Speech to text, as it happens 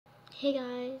Hey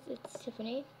guys, it's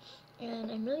Tiffany,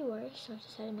 and I'm really worried, so I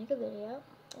decided to make a video,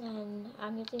 and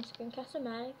I'm using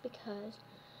Screencast-O-Matic because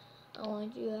I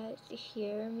want you guys to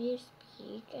hear me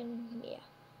speak, and yeah,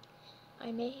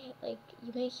 you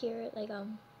may hear it,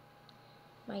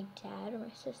 my dad or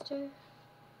my sister,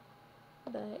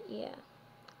 but yeah,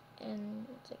 and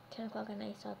it's like 10 o'clock at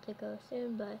night, so I have to go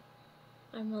soon, but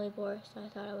I'm really bored, so I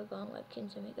thought I would go on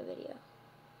Webkinz and make a video.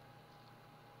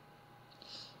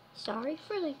 Sorry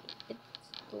for, it's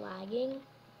lagging.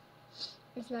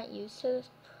 It's not used to this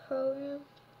program.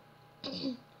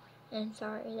 And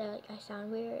sorry that, I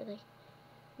sound weird.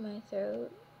 My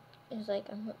throat is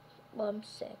I'm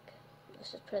sick.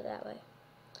 Let's just put it that way.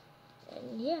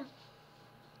 And yeah.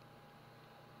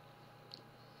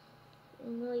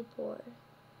 I'm really bored.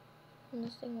 And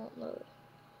this thing won't load.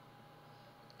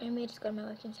 I may just go to my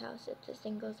Webkinz house if this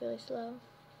thing goes really slow.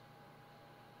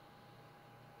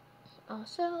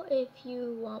 Also, if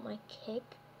you want my Kik,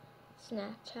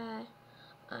 Snapchat,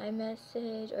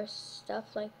 iMessage, or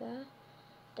stuff like that,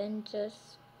 then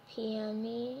just PM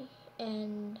me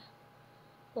and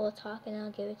we'll talk and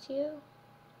I'll give it to you.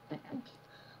 But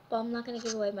I'm not going to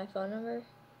give away my phone number.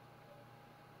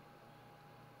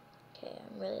 Okay,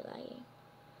 I'm really lagging.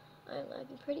 I'm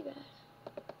lagging pretty bad.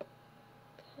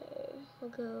 Okay,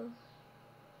 we'll go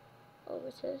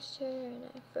over to this chair and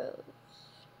I froze.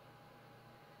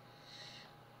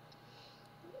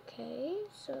 Okay,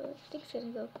 so I think it's going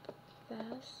to go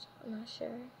fast. I'm not sure.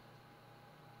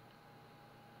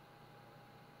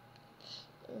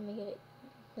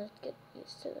 Let's get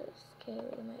used to this. Okay,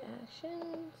 look at my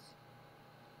actions.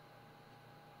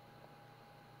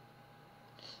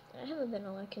 I haven't been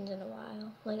on Webkinz in a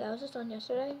while. I was just on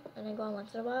yesterday, and I go on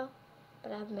once in a while,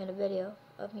 but I haven't made a video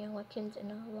of me on Webkinz in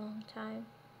a long time.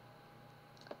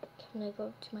 Can I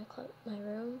go to my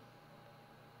room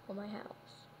or my house?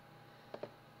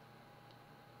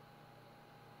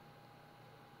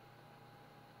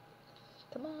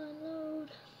 Come on, load.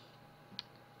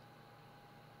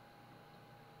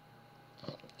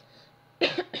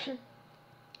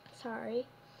 Sorry.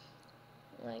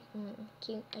 I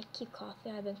keep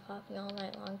coughing. I've been coughing all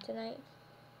night long tonight.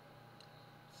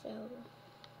 So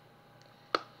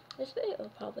this video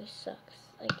probably sucks.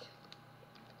 I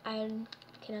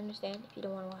can understand if you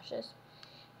don't want to watch this.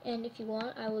 And if you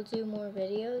want, I will do more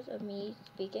videos of me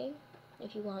speaking,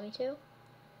 if you want me to.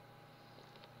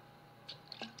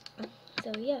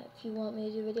 So yeah, if you want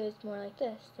me to do videos more like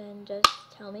this, then just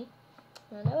tell me,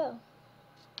 and I will.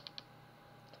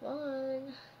 Come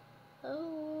on.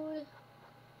 Load.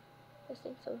 This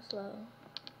thing's so slow.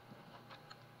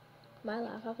 My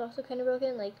laptop's also kind of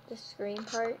broken, the screen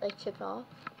part, chipped off.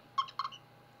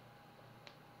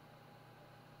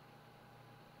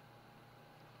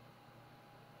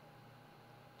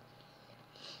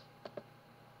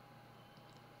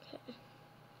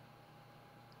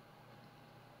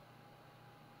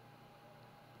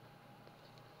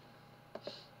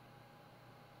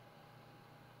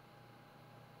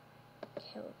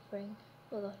 Okay,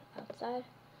 we'll go outside.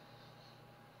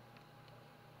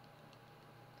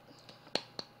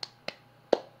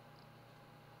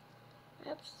 I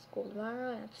have school tomorrow,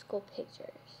 and I have school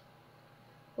pictures,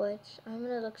 which I'm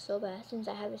gonna look so bad since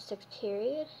I have a 6th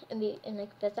period and be in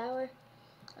 5th hour.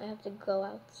 I have to go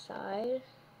outside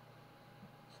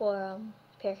for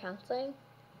peer counseling.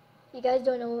 If you guys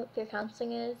don't know what peer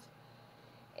counseling is,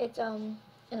 it's an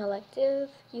elective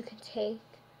you can take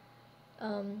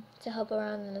to help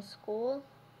around in the school.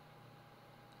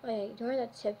 Wait, do you remember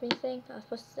that Tiffany thing? I was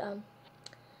supposed to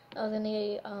I was gonna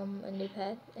get a new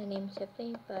pet and name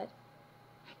Tiffany, but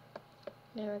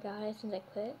never got it since I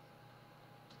quit.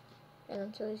 And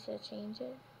I'm totally gonna change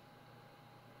it.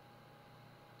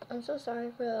 I'm so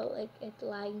sorry for it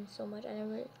lagging so much. I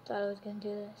never thought I was gonna do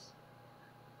this.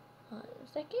 Hold on a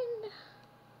second.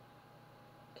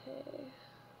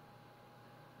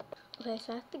 Okay,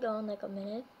 so I have to go in a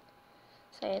minute.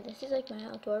 So yeah, this is my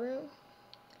outdoor room.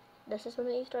 This is from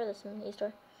the e-store, this is from the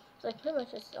e-store. So pretty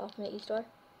much this is all from the e-store.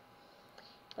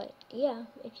 But yeah,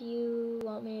 if you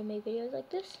want me to make videos like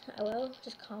this, I will.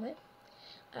 Just comment.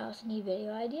 I also need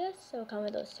video ideas, so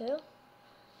comment those too.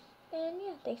 And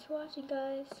yeah, thanks for watching,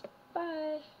 guys.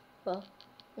 Bye. Well,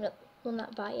 no,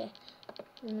 not bye yet.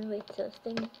 Let me wait till this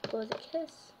thing blows a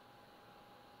kiss.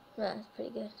 That's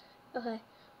pretty good. Okay,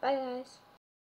 bye, guys.